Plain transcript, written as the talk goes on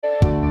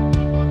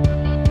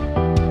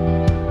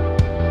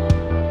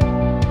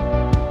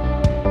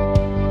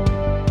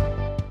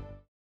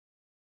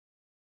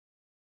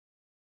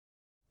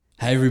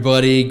Hey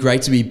everybody,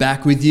 great to be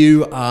back with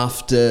you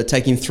after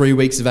taking 3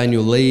 weeks of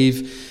annual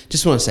leave.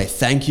 Just want to say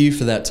thank you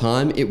for that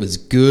time. It was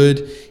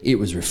good, it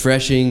was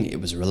refreshing, it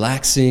was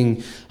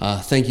relaxing.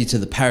 Thank you to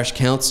the parish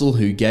council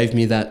who gave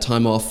me that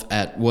time off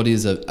at what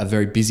is a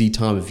very busy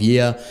time of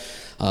year.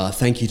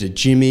 Thank you to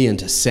Jimmy and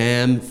to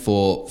Sam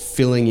for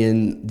filling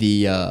in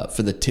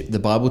the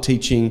Bible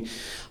teaching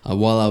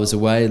while I was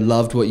away.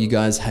 Loved what you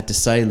guys had to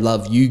say.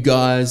 Love you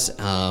guys.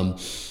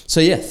 So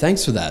yeah,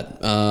 thanks for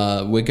that.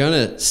 We're going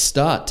to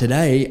start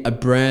today a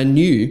brand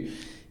new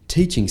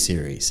teaching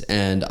series,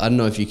 and I don't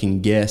know if you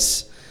can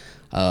guess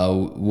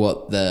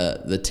what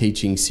the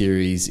teaching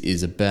series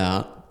is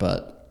about,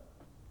 but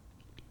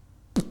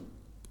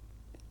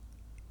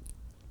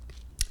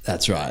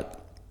that's right.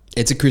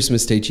 It's a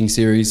Christmas teaching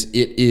series.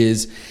 It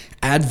is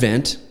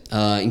Advent.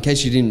 In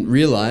case you didn't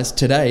realize,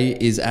 today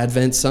is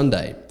Advent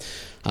Sunday.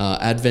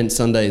 Advent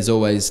Sunday is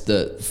always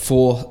the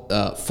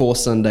four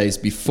Sundays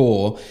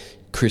before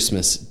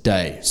Christmas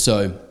Day.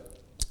 So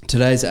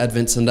today's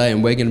Advent Sunday,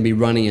 and we're going to be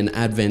running an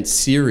Advent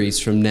series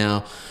from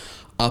now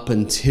up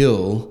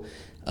until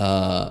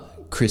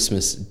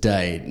Christmas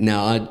Day.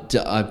 Now,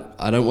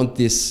 I don't want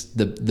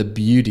the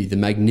beauty, the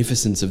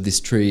magnificence of this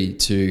tree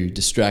to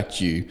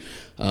distract you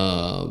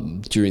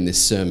during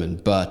this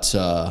sermon. But,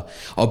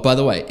 by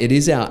the way, it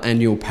is our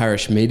annual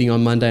parish meeting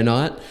on Monday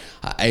night,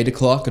 8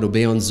 o'clock. It'll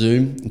be on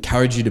Zoom.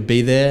 Encourage you to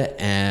be there.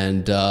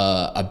 And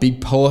a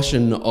big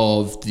portion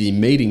of the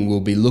meeting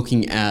will be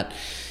looking at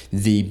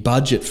the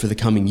budget for the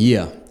coming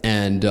year.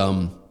 And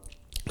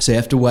so you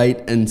have to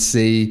wait and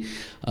see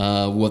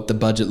what the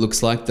budget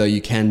looks like, though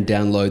you can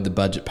download the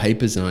budget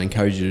papers, and I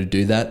encourage you to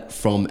do that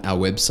from our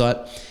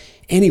website.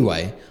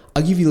 Anyway,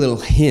 I'll give you a little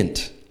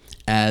hint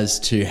as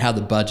to how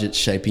the budget's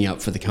shaping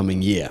up for the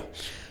coming year,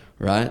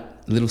 right?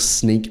 A little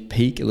sneak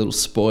peek, a little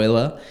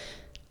spoiler.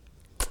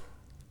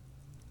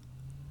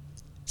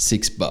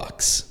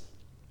 $6.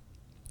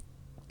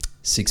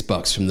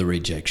 $6 from the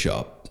reject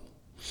shop.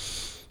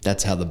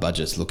 That's how the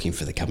budget's looking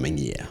for the coming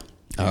year.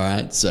 All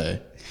right, so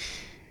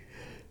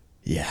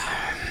yeah,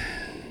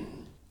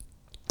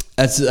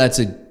 that's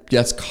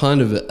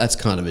kind of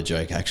a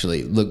joke,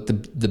 actually. Look,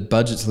 the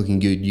budget's looking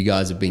good. You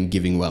guys have been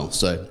giving well,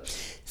 so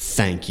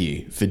thank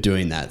you for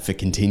doing that, for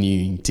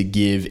continuing to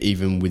give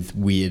even with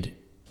weird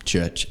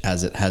church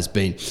as it has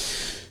been.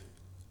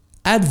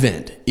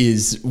 Advent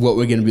is what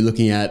we're going to be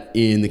looking at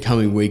in the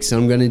coming weeks. So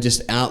I'm going to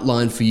just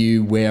outline for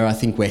you where I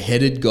think we're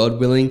headed, God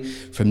willing,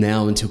 from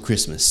now until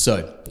Christmas.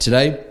 So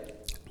today, a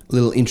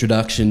little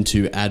introduction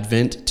to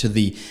Advent, to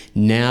the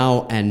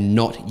now and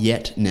not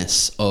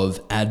yetness of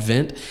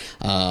Advent.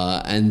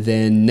 And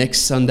then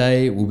next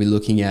Sunday, we'll be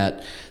looking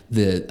at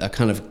a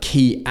kind of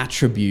key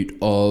attribute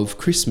of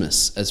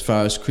Christmas as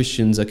far as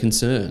Christians are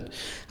concerned.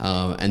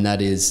 And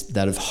that is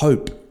that of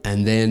hope.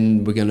 And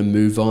then we're going to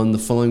move on the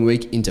following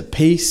week into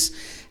peace,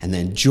 and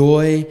then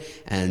joy,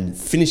 and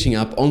finishing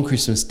up on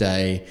Christmas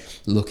Day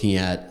looking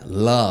at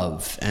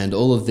love. And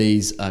all of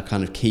these are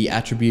kind of key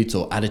attributes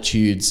or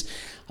attitudes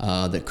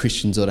that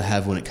Christians ought to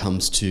have when it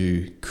comes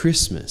to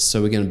Christmas.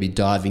 So we're going to be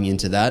diving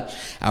into that.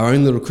 Our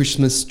own little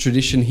Christmas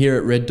tradition here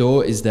at Red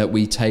Door is that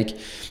we take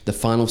the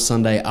final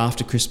Sunday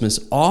after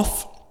Christmas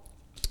off,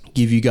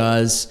 give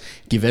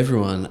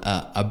everyone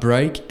a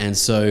break, and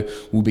so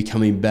we'll be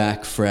coming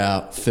back for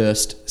our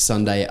first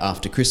Sunday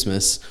after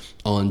Christmas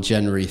on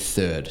January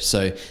 3rd.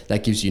 So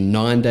that gives you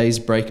 9 days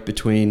break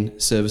between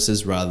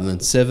services rather than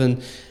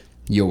 7.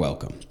 You're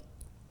welcome.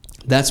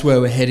 That's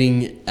where we're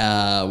heading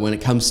when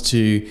it comes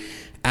to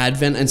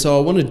Advent. And so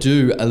I want to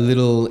do a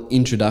little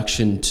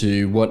introduction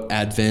to what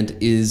Advent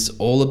is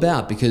all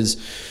about, because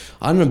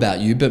I don't know about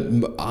you,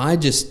 but I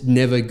just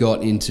never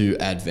got into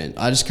Advent.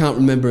 I just can't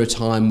remember a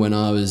time when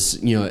I was,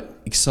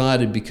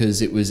 excited because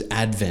it was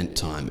Advent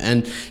time.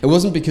 And it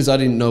wasn't because I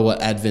didn't know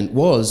what Advent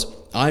was.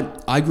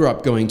 I grew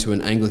up going to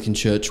an Anglican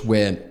church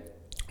where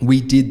we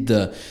did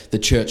the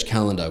church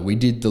calendar. We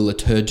did the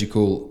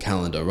liturgical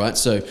calendar, right?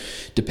 So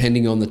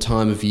depending on the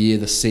time of year,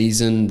 the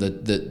season,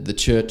 the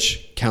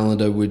church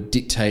calendar would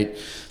dictate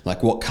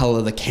like what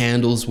color the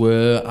candles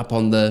were up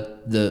on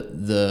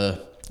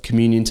the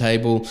communion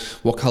table,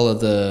 what color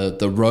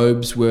the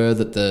robes were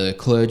that the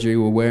clergy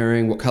were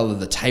wearing, what color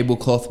the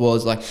tablecloth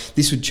was. Like,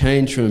 this would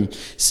change from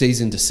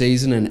season to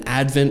season, and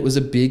Advent was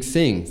a big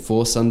thing,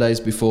 4 Sundays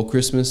before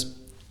Christmas.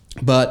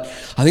 But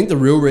I think the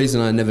real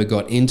reason I never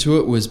got into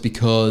it was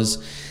because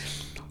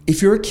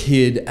if you're a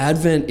kid,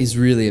 Advent is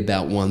really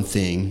about one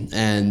thing,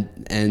 and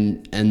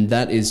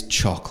that is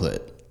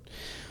chocolate,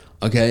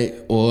 okay?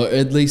 Or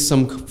at least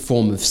some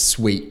form of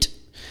sweet.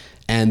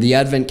 And the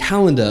Advent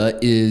calendar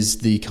is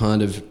the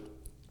kind of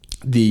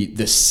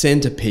the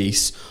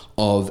centerpiece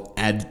of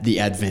the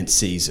Advent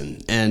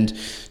season. And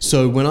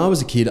so when I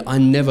was a kid, I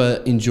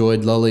never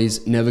enjoyed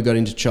lollies, never got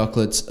into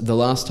chocolates. The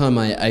last time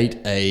I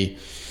ate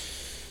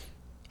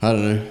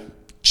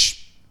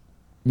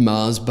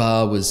Mars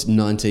bar was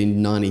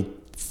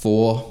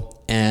 1994,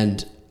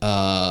 and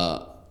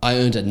I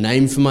earned a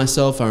name for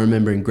myself. I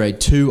remember in grade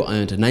 2, I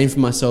earned a name for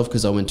myself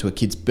because I went to a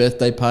kid's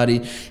birthday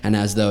party, and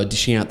as they were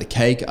dishing out the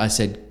cake, I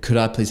said, could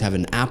I please have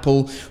an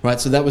apple? Right,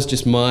 so that was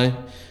just my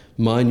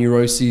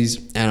neuroses,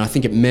 and I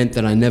think it meant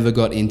that I never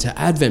got into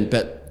Advent.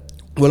 But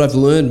what I've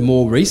learned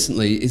more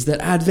recently is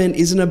that Advent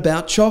isn't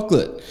about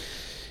chocolate.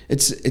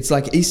 It's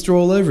like Easter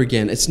all over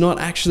again. It's not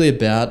actually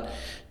about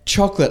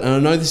chocolate, and I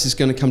know this is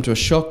going to come to a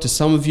shock to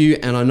some of you,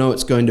 and I know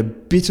it's going to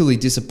bitterly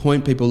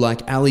disappoint people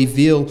like Ali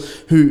Veal,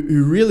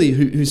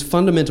 whose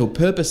fundamental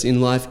purpose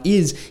in life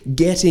is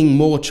getting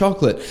more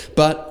chocolate.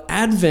 But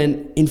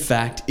Advent, in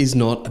fact, is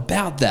not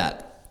about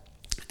that.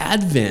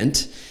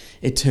 Advent,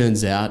 it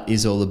turns out,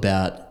 is all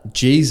about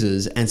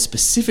Jesus, and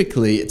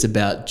specifically it's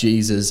about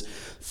Jesus'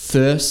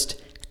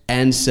 first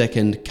and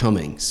second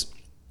comings.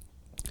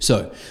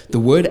 So the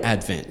word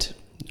Advent,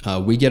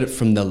 we get it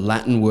from the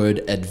Latin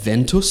word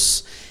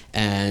adventus,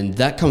 and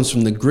that comes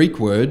from the Greek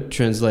word,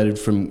 translated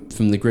from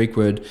the Greek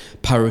word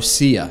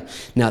parousia.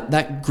 Now,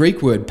 that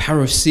Greek word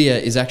parousia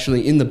is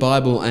actually in the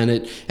Bible, and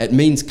it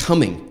means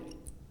coming.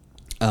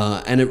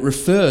 And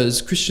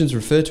Christians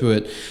refer to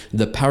it,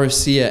 the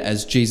parousia,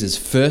 as Jesus'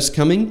 first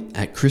coming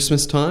at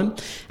Christmas time,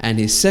 and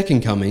his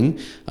second coming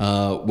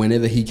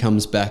whenever he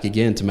comes back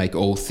again to make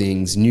all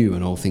things new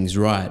and all things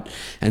right.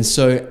 And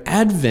so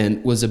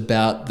Advent was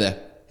about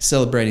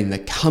celebrating the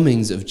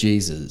comings of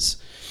Jesus.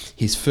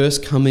 His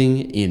first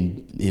coming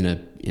in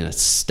a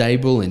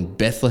stable in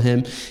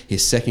Bethlehem,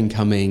 his second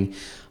coming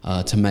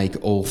to make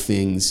all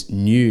things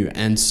new.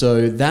 And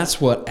so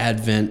that's what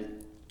Advent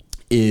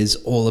is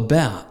all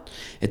about.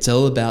 It's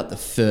all about the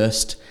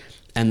first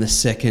and the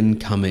second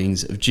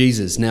comings of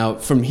Jesus. Now,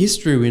 from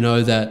history, we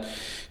know that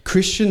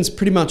Christians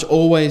pretty much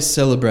always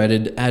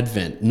celebrated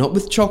Advent, not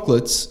with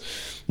chocolates,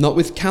 not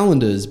with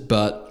calendars,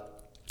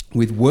 but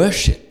with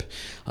worship.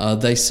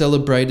 They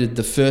celebrated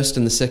the first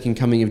and the second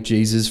coming of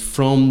Jesus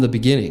from the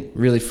beginning,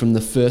 really from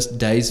the first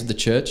days of the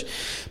church.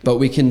 But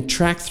we can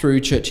track through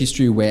church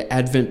history where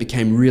Advent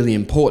became really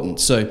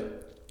important. So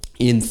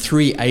in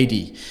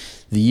 380,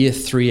 the year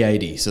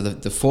 380, so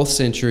the 4th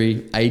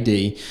century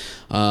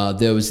AD,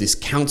 there was this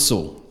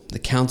council, the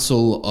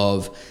Council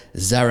of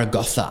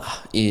Zaragoza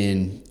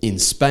in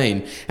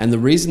Spain. And the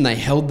reason they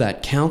held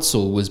that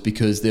council was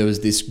because there was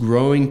this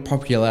growing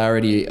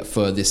popularity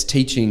for this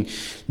teaching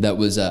that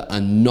was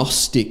a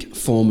Gnostic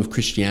form of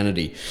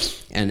Christianity.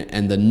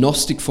 And the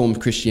Gnostic form of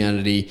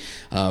Christianity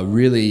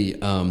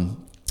really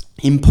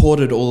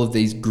imported all of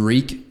these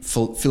Greek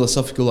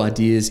philosophical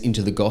ideas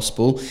into the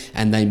gospel,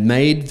 and they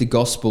made the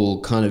gospel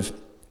kind of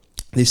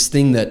this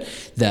thing that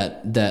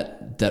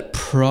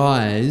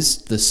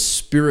prized the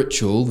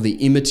spiritual,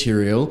 the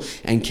immaterial,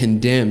 and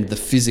condemned the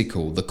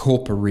physical, the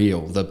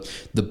corporeal,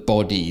 the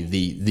body,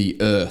 the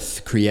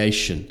earth,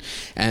 creation.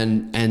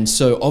 And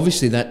so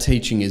obviously that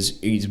teaching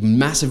is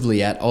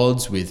massively at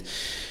odds with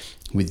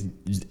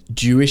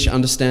Jewish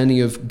understanding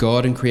of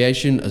God and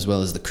creation, as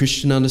well as the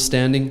Christian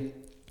understanding.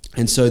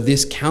 And so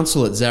this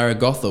council at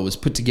Zaragoza was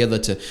put together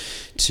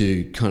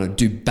to kind of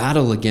do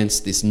battle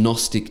against this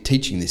Gnostic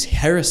teaching, this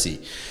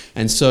heresy.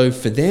 And so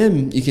for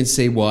them, you can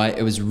see why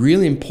it was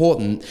really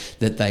important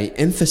that they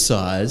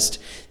emphasized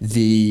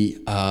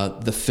the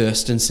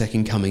first and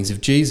second comings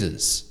of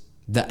Jesus,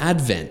 the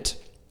Advent,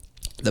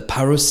 the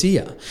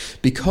parousia,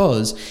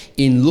 because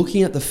in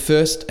looking at the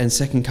first and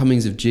second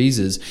comings of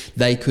Jesus,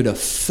 they could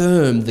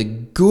affirm the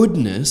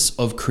goodness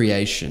of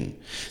creation,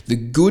 the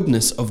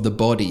goodness of the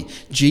body.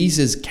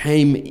 Jesus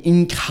came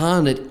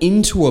incarnate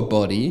into a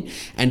body,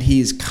 and he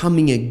is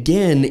coming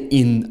again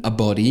in a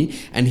body,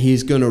 and he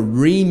is going to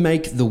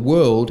remake the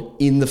world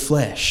in the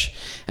flesh.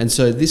 And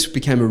so this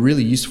became a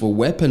really useful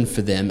weapon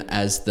for them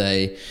as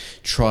they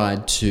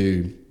tried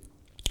to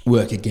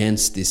work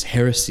against this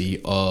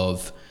heresy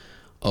of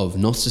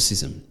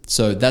Gnosticism.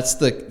 So that's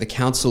the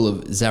Council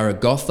of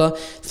Zaragoza,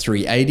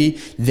 380.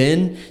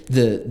 Then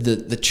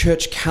the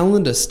church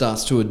calendar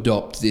starts to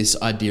adopt this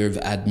idea of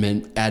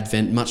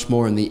Advent much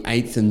more in the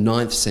 8th and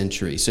 9th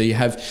century. So you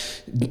have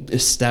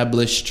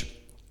established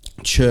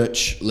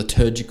church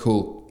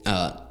liturgical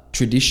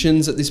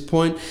traditions at this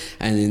point,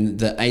 and in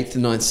the 8th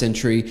and 9th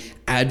century,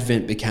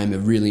 Advent became a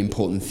really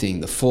important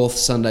thing. The 4th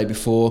Sunday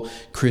before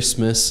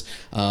Christmas,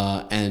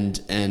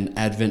 and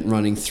Advent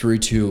running through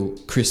to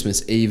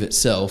Christmas Eve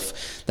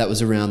itself. That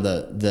was around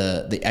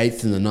the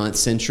 8th and the 9th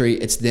century.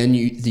 It's then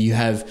you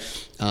have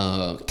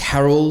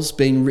carols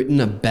being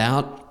written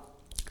about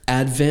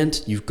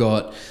Advent. You've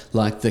got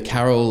like the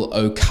carol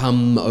O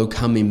Come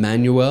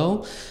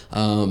Emmanuel.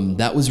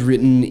 That was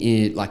written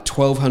in like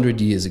 1200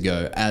 years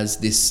ago, as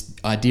this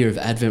idea of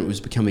Advent was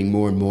becoming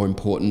more and more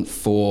important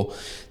for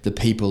the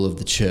people of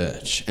the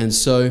church. And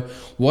so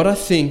what I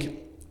think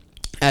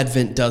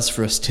Advent does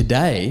for us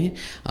today,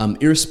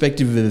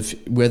 irrespective of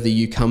whether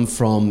you come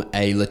from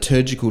a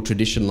liturgical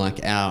tradition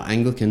like our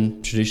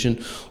Anglican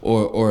tradition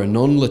or a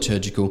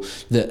non-liturgical,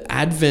 the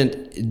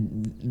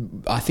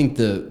Advent, I think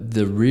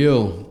the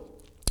real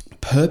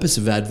purpose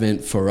of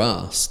Advent for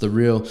us, the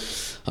real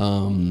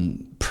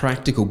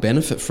practical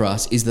benefit for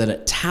us, is that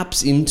it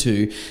taps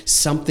into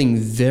something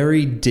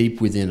very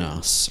deep within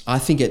us. I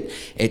think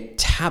it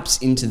taps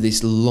into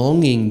this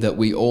longing that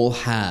we all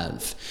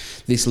have,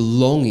 this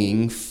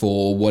longing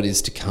for what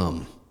is to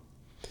come.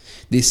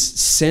 This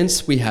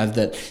sense we have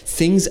that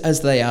things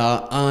as they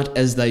are aren't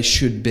as they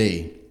should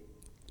be.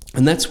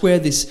 And that's where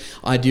this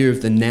idea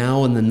of the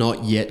now and the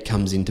not yet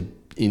comes into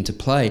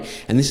play.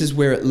 And this is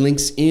where it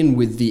links in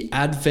with the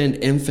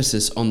Advent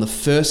emphasis on the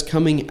first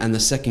coming and the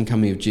second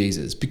coming of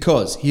Jesus.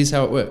 Because here's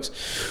how it works.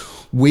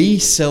 We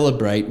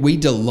celebrate, we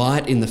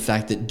delight in the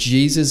fact that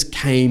Jesus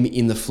came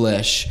in the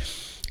flesh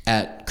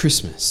at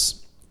Christmas.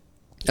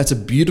 That's a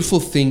beautiful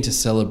thing to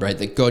celebrate,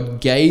 that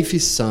God gave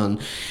his son,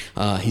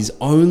 his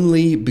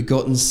only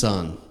begotten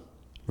son,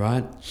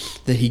 right?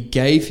 That he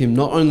gave him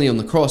not only on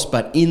the cross,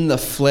 but in the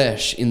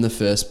flesh in the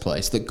first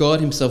place. That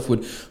God himself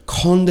would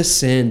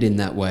condescend in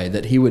that way,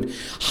 that he would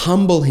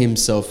humble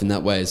himself in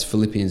that way, as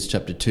Philippians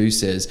chapter 2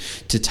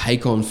 says, to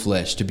take on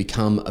flesh, to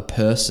become a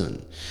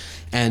person.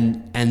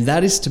 And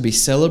that is to be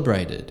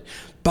celebrated.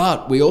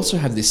 But we also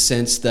have this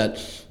sense that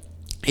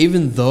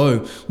even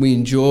though we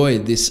enjoy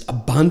this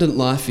abundant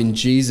life in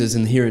Jesus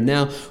and here and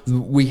now,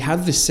 we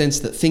have this sense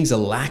that things are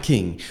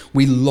lacking.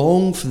 We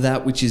long for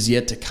that which is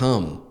yet to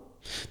come.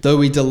 Though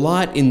we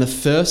delight in the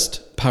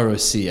first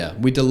parousia,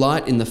 we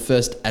delight in the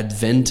first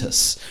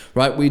adventus,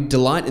 right? We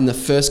delight in the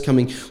first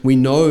coming. We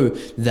know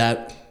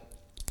that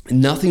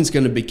nothing's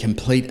going to be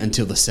complete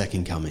until the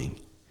second coming.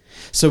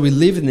 So we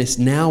live in this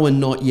now and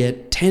not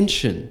yet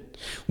tension.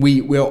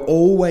 We're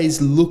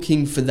always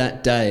looking for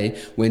that day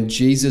when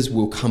Jesus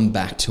will come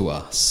back to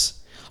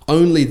us.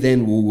 Only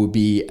then will we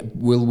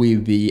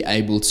be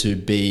able to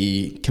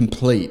be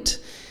complete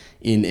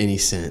in any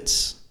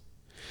sense.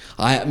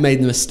 I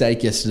made the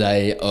mistake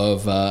yesterday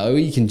of,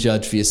 you can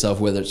judge for yourself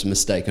whether it's a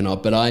mistake or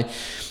not, but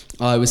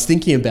I was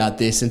thinking about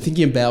this and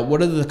thinking about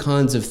what are the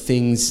kinds of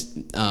things,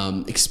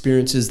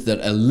 experiences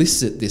that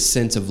elicit this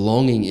sense of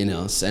longing in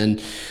us.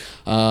 And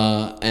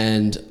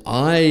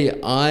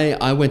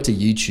I went to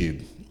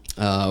YouTube,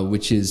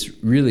 which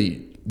is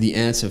really the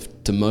answer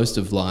to most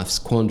of life's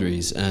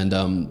quandaries. And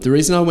the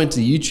reason I went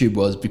to YouTube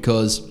was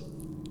because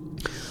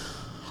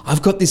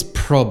I've got this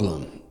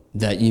problem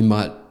that you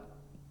might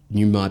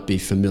be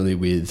familiar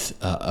with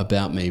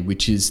about me,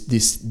 which is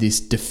this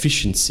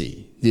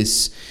deficiency,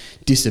 this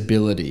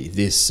disability,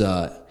 this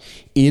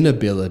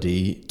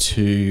inability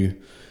to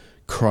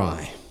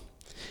cry.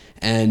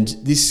 And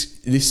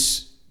this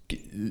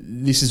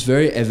is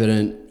very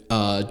evident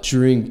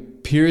during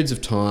periods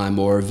of time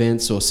or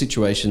events or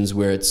situations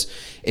where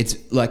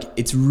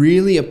it's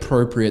really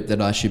appropriate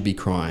that I should be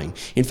crying.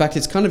 In fact,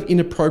 it's kind of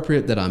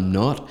inappropriate that I'm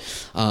not,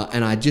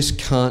 and I just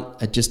can't.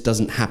 It just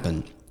doesn't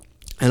happen.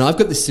 And I've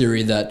got this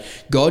theory that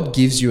God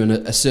gives you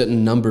a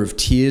certain number of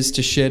tears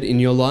to shed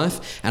in your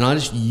life, and I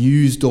just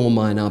used all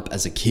mine up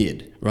as a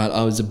kid, right?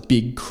 I was a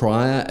big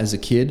crier as a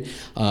kid,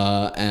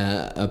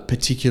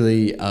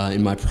 particularly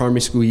in my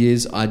primary school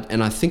years,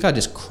 and I think I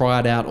just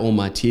cried out all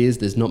my tears.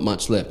 There's not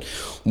much left.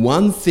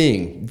 One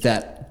thing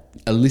that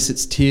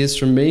elicits tears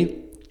from me,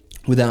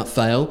 without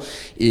fail,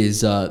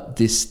 is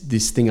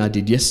this thing I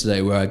did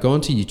yesterday, where I go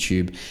onto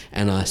YouTube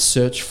and I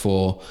search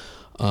for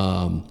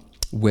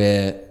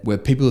where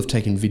people have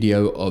taken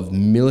video of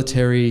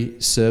military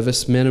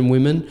servicemen and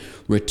women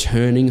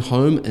returning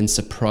home and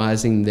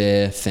surprising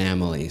their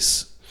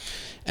families.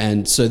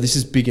 And so this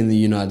is big in the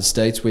United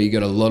States, where you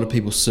got a lot of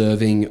people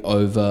serving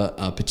over,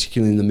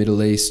 particularly in the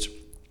Middle East,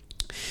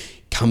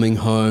 coming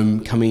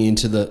home, coming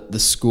into the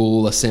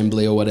school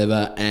assembly or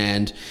whatever.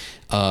 And,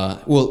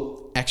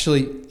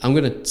 actually, I'm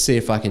going to see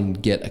if I can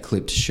get a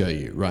clip to show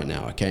you right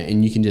now, okay?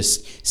 And you can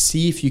just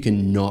see if you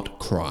can not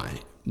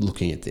cry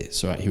looking at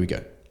this. All right, here we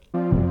go.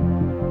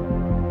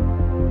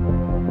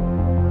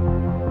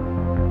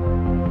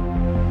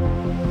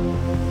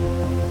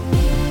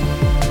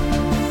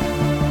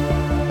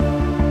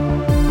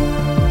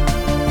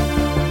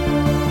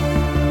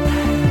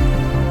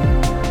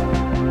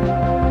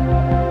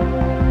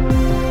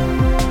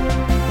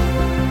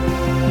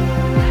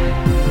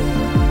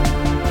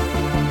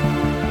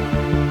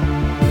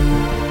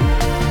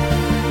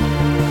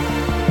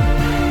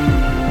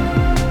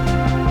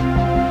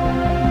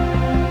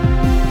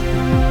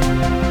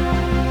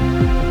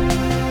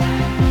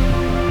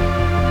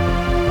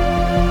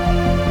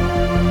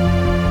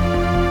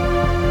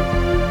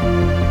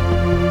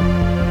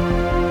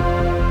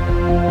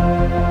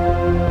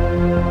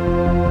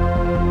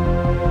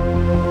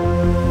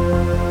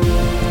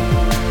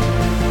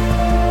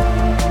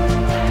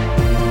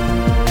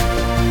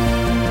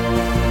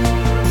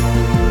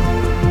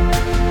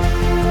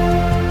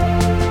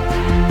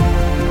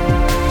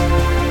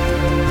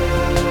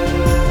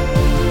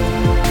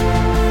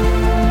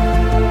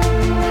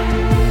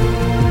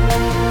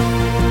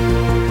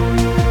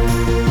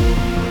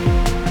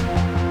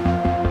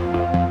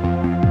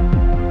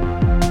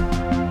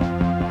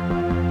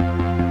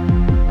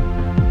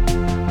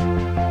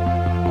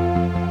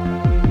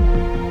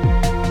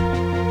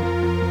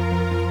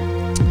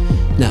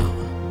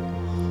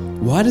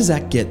 why does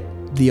that get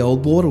the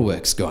old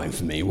waterworks going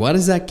for me? Why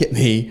does that get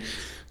me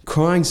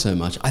crying so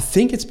much? I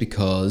think it's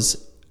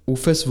because, well,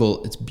 first of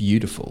all, it's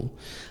beautiful.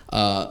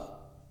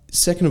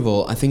 Second of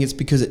all, I think it's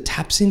because it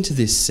taps into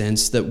this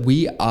sense that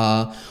we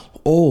are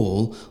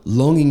all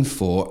longing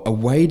for,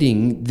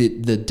 awaiting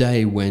the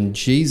day when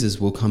Jesus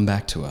will come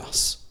back to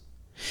us.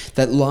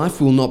 That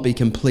life will not be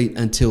complete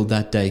until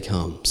that day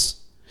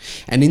comes.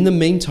 And in the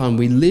meantime,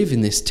 we live in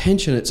this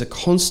tension. It's a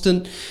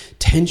constant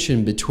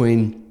tension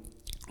between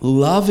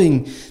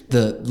loving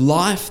the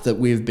life that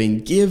we've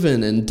been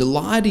given and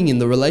delighting in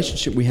the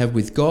relationship we have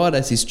with God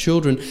as his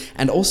children,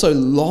 and also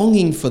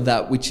longing for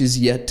that which is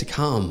yet to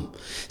come.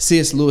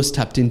 C.S. Lewis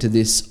tapped into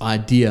this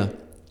idea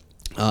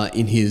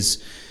in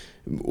his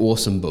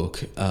awesome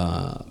book,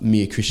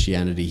 Mere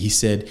Christianity. He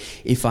said,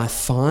 "If I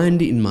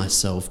find in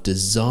myself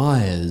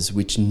desires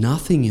which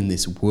nothing in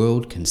this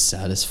world can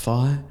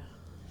satisfy,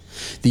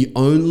 the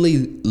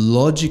only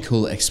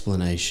logical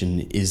explanation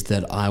is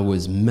that I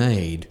was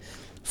made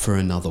for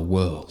another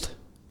world."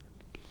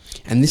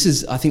 And this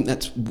is, I think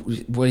that's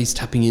what he's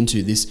tapping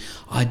into, this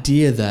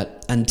idea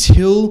that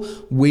until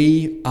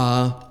we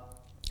are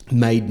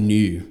made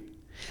new,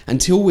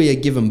 until we are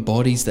given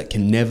bodies that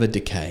can never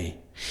decay,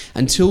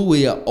 until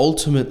we are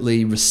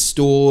ultimately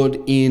restored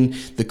in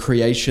the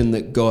creation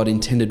that God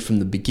intended from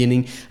the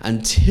beginning,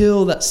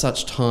 until that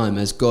such time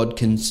as God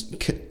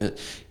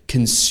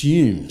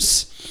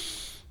consumes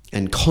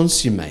and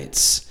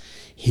consummates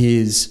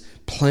his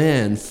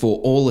plan for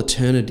all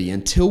eternity,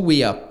 until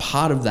we are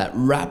part of that,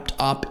 wrapped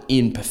up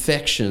in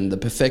perfection, the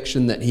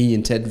perfection that he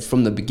intended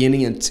from the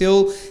beginning,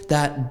 until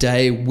that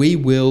day we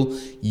will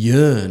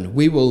yearn,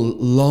 we will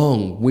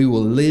long, we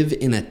will live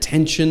in a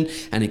tension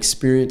and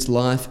experience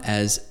life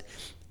as,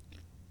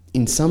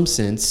 in some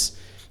sense,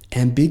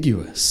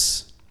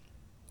 ambiguous.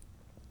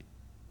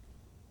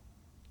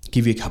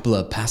 Give you a couple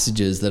of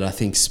passages that I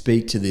think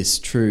speak to this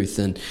truth,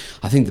 and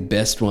I think the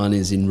best one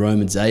is in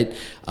Romans 8.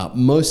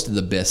 Most of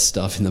the best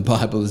stuff in the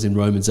Bible is in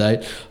Romans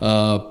 8,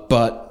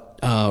 but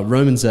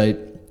Romans 8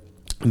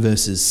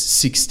 verses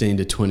 16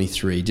 to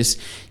 23. Just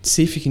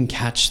see if you can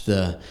catch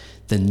the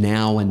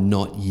now and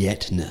not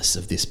yetness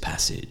of this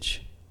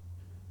passage.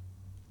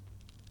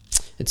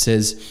 It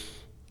says,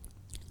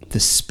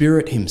 "The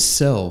Spirit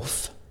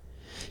himself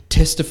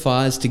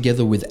testifies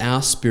together with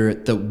our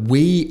spirit that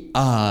we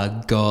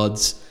are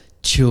God's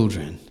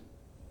children.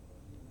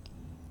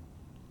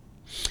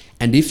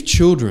 And if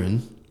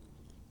children,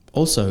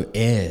 also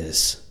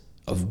heirs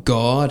of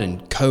God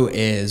and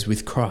co-heirs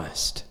with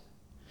Christ.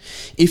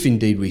 If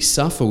indeed we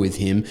suffer with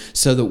him,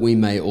 so that we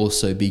may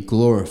also be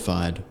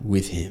glorified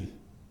with him.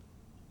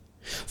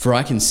 For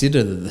I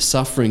consider that the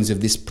sufferings of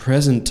this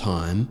present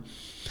time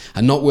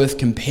are not worth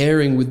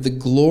comparing with the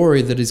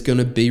glory that is going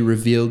to be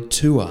revealed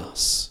to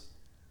us.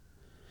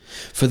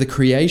 For the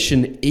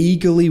creation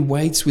eagerly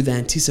waits with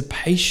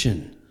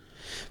anticipation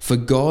for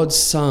God's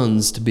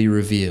sons to be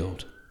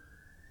revealed.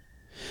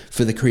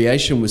 For the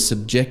creation was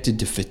subjected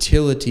to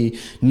fertility,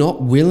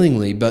 not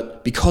willingly,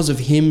 but because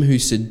of him who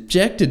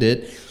subjected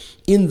it,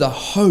 in the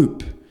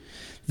hope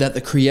that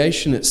the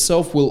creation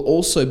itself will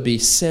also be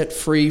set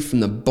free from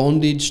the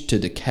bondage to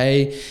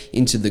decay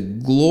into the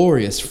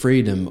glorious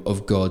freedom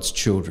of God's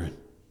children.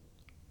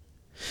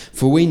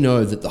 For we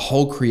know that the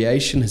whole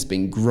creation has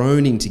been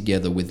groaning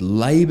together with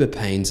labor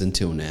pains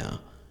until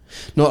now.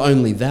 Not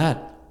only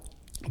that,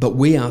 but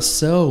we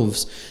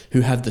ourselves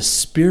who have the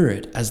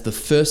Spirit as the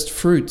first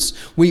fruits,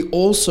 we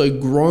also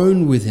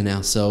groan within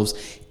ourselves,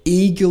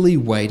 eagerly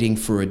waiting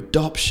for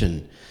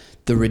adoption,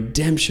 the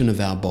redemption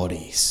of our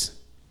bodies.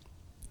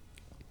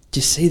 Do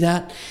you see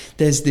that?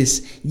 There's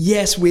this,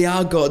 yes, we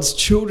are God's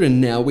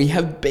children now. We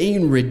have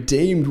been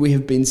redeemed. We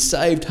have been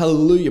saved.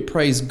 Hallelujah.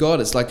 Praise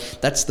God. It's like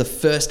that's the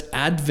first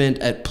advent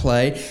at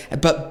play.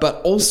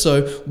 But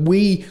also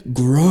we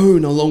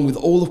groan along with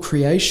all of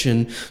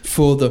creation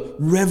for the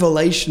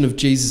revelation of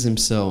Jesus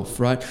himself,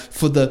 right?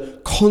 For the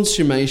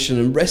consummation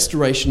and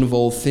restoration of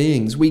all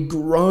things. We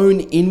groan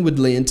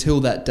inwardly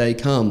until that day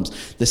comes,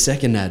 the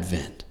second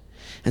advent.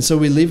 And so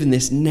we live in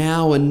this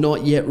now and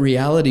not yet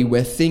reality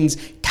where things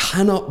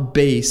cannot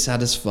be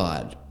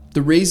satisfied.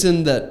 The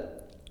reason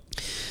that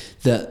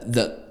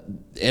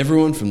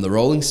everyone from the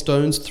Rolling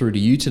Stones through to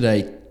you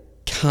today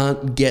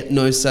can't get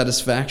no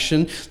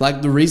satisfaction,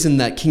 like the reason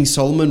that King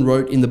Solomon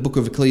wrote in the book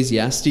of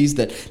Ecclesiastes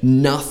that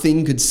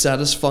nothing could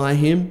satisfy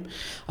him,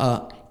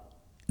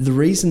 the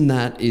reason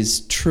that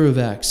is true of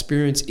our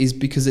experience is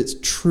because it's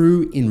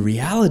true in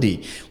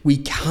reality. We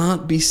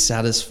can't be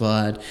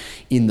satisfied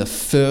in the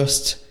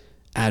first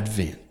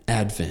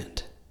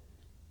Advent.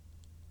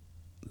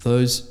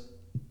 Those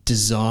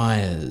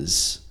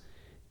desires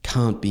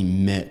can't be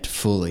met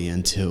fully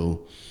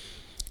until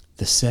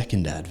the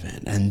second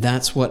Advent. And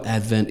that's what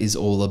Advent is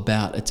all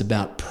about. It's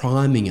about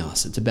priming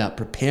us. It's about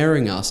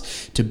preparing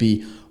us to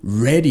be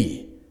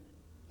ready,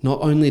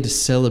 not only to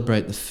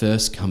celebrate the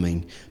first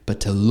coming, but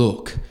to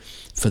look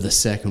for the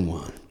second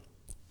one.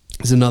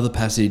 There's another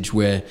passage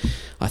where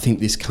I think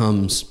this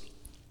comes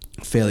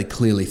fairly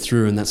clearly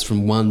through, and that's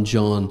from 1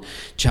 John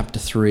chapter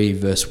 3,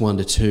 verse 1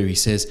 to 2. He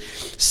says,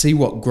 "See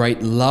what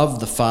great love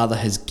the Father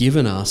has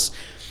given us,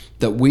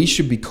 that we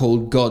should be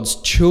called God's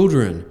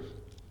children,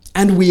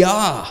 and we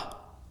are.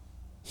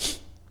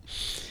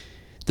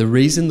 The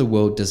reason the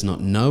world does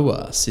not know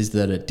us is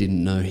that it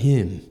didn't know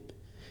him.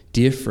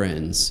 Dear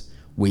friends,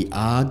 we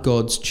are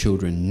God's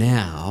children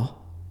now,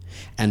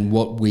 and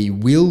what we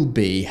will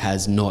be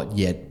has not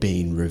yet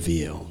been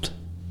revealed."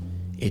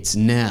 It's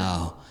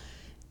now,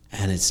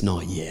 and it's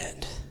not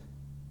yet.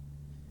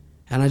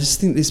 And I just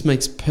think this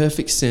makes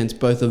perfect sense,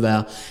 both of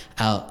our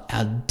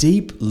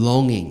deep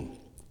longing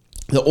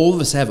that all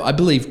of us have. I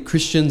believe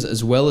Christians,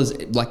 as well as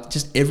like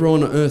just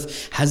everyone on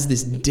earth, has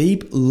this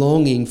deep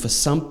longing for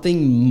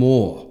something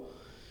more.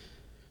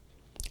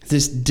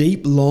 This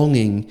deep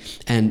longing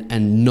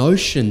and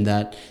notion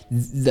that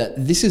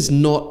this is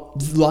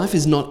not, life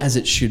is not as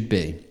it should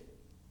be.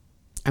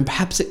 And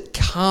perhaps it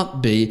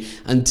can't be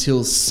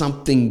until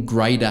something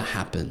greater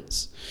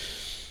happens.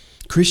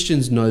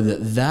 Christians know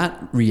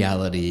that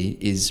reality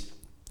is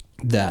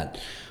that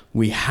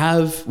we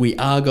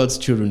are God's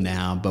children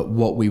now, but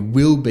what we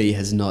will be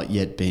has not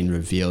yet been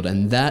revealed.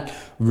 And that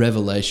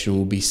revelation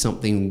will be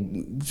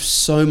something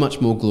so much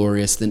more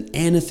glorious than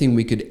anything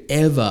we could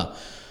ever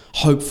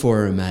hope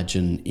for or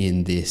imagine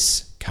in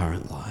this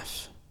current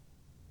life.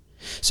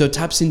 So it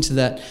taps into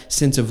that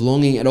sense of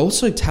longing. It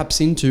also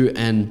taps into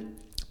and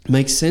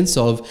makes sense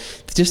of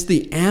just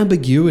the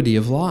ambiguity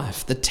of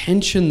life, the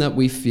tension that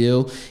we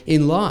feel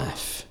in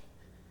life.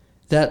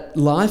 That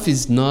life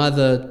is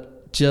neither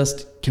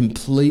just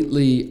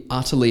completely,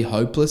 utterly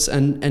hopeless,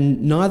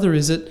 and neither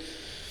is it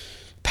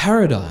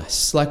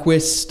paradise. Like we're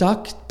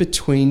stuck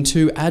between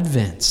two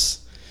advents.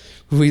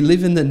 We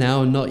live in the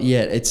now and not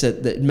yet.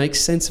 It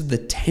makes sense of the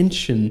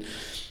tension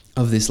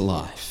of this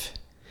life.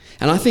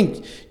 And I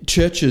think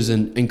churches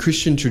and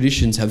Christian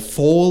traditions have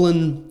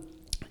fallen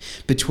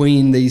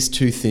between these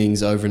two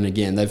things over and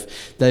again.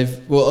 They've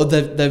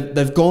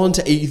gone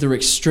to either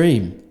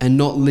extreme and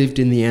not lived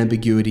in the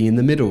ambiguity in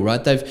the middle,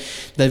 right?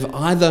 They've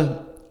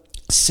either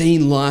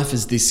seen life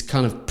as this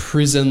kind of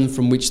prison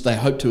from which they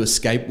hope to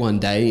escape one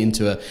day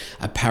into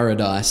a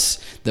paradise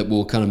that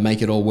will kind of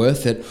make it all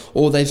worth it,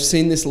 or they've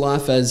seen this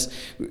life as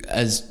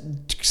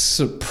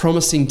sort of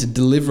promising to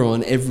deliver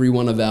on every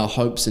one of our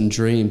hopes and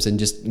dreams, and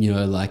just,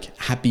 like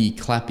happy,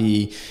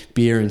 clappy,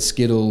 beer and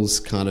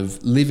Skittles kind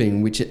of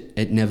living, which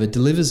it never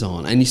delivers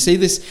on. And you see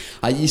this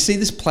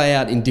play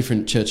out in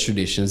different church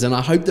traditions, and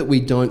I hope that we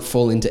don't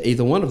fall into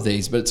either one of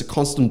these, but it's a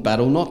constant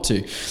battle not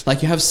to.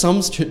 Like you have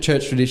some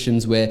church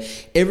traditions where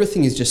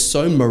everything is just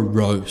so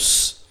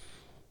morose.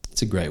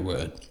 It's a great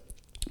word.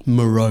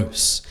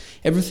 Morose.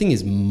 Everything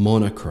is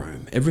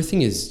monochrome.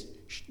 Everything is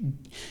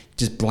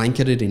just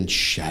blanketed in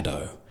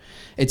shadow.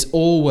 It's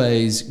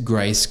always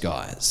grey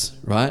skies,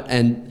 right?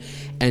 And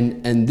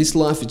this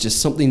life is just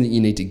something that you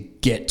need to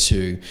get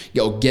to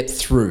or get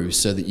through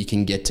so that you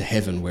can get to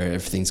heaven, where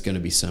everything's going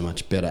to be so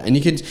much better. And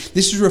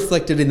this is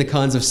reflected in the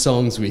kinds of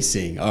songs we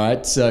sing, all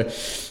right? So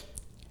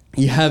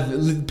you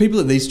have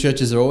people at these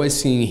churches are always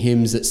singing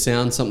hymns that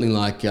sound something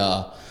like,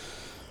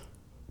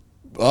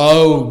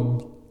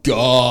 "Oh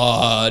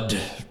God,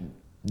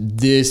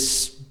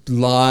 this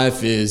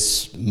life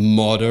is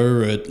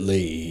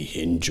moderately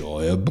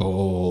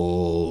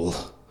enjoyable.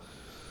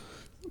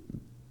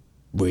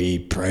 We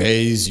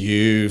praise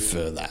you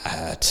for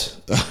that."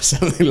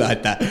 Something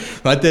like that,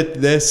 right?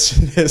 Their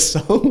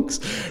songs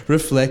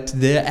reflect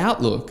their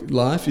outlook.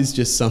 Life is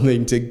just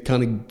something to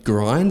kind of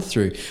grind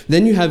through.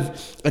 Then you have,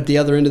 at the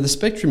other end of the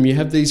spectrum, you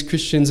have these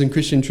Christians and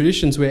Christian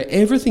traditions where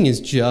everything is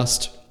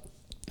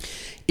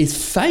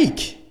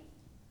fake.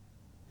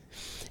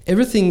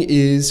 Everything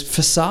is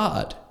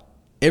facade.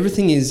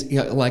 Everything is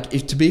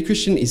if to be a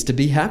Christian is to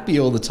be happy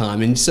all the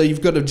time. And so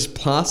you've got to just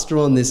plaster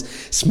on this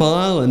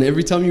smile, and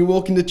every time you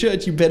walk into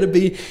church, you better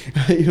be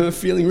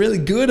feeling really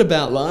good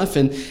about life.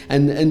 And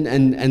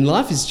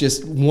life is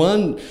just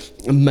one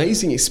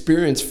amazing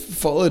experience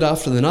followed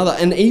after another.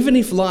 And even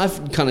if life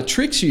kind of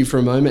tricks you for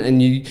a moment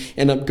and you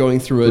end up going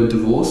through a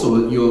divorce,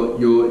 or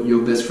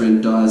your best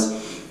friend dies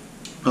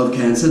of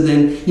cancer,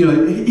 then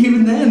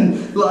even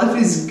then life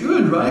is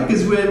good, right?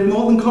 Because we're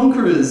more than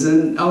conquerors.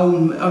 And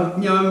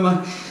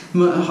the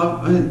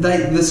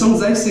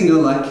songs they sing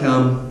are like,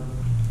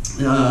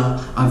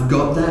 "I've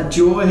got that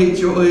joy,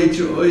 joy,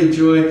 joy,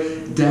 joy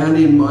down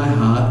in my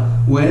heart."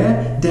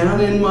 Where?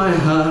 Down in my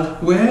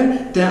heart.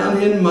 Where?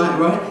 Down in my,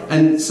 right?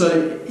 And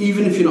so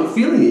even if you're not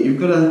feeling it, you've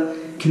got to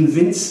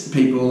convince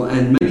people,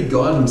 and maybe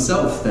God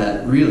himself,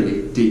 that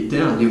really deep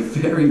down you're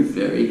very,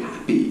 very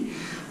happy.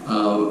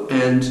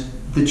 And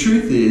the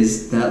truth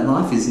is that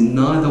life is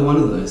neither one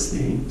of those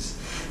things.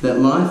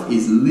 That life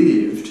is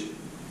lived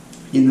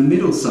in the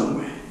middle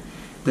somewhere.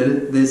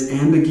 That there's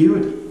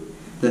ambiguity.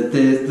 That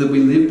we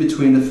live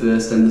between the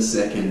first and the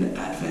second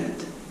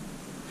Advent.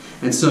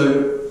 And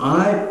so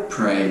I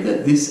pray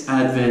that this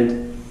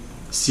Advent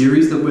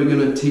series that we're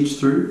going to teach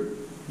through,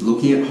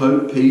 looking at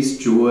hope, peace,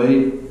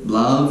 joy,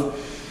 love,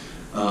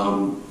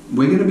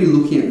 we're going to be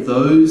looking at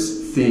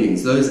those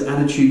things, those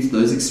attitudes,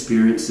 those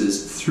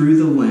experiences through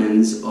the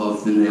lens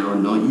of the now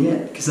and not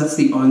yet, because that's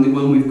the only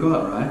one we've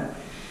got, right?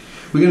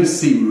 We're going to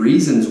see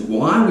reasons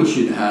why we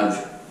should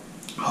have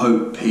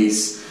hope,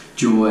 peace,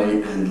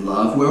 joy, and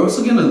love. We're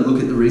also going to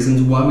look at the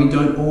reasons why we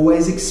don't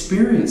always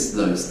experience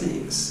those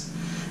things,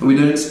 and we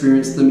don't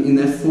experience them in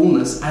their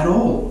fullness at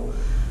all.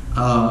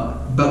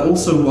 But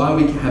also why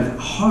we have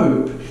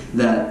hope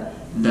that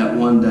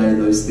one day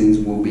those things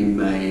will be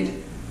made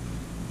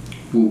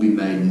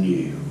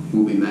new,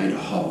 will be made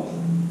whole.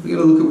 We're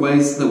going to look at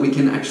ways that we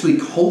can actually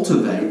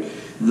cultivate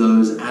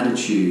those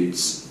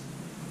attitudes,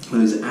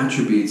 those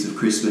attributes of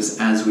Christmas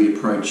as we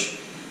approach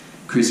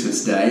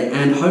Christmas Day.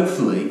 And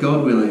hopefully,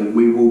 God willing,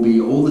 we will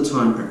be all the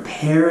time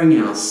preparing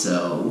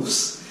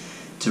ourselves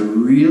to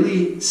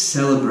really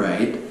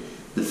celebrate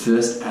the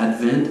first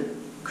Advent,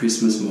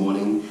 Christmas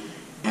morning,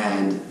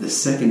 and the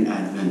second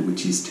Advent,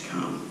 which is to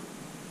come.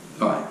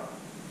 All right.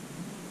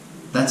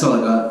 That's all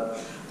I got.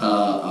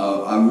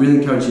 I really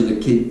encourage you to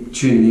keep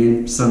tuning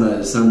in Sunday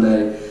to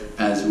Sunday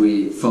as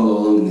we follow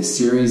along in this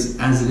series.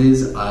 As it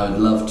is, I would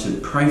love to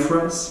pray for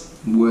us,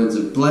 words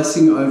of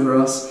blessing over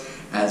us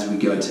as we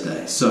go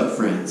today. So,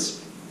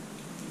 friends,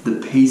 the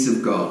peace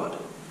of God,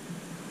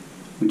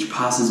 which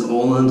passes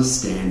all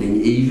understanding,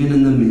 even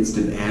in the midst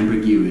of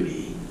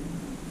ambiguity,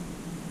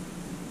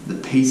 the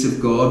peace of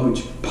God,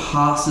 which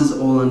passes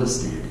all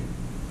understanding,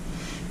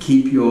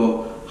 keep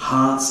your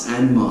hearts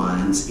and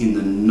minds in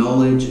the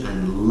knowledge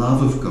and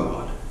love of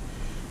God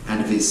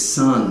and of His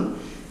Son,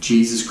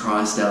 Jesus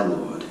Christ our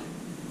Lord.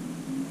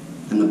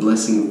 And the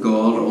blessing of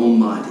God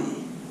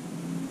Almighty,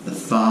 the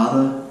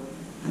Father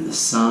and the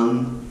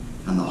Son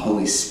and the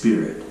Holy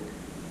Spirit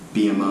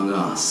be among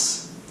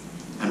us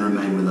and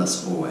remain with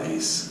us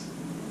always.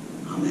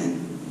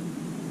 Amen.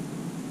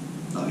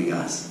 Love you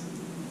guys.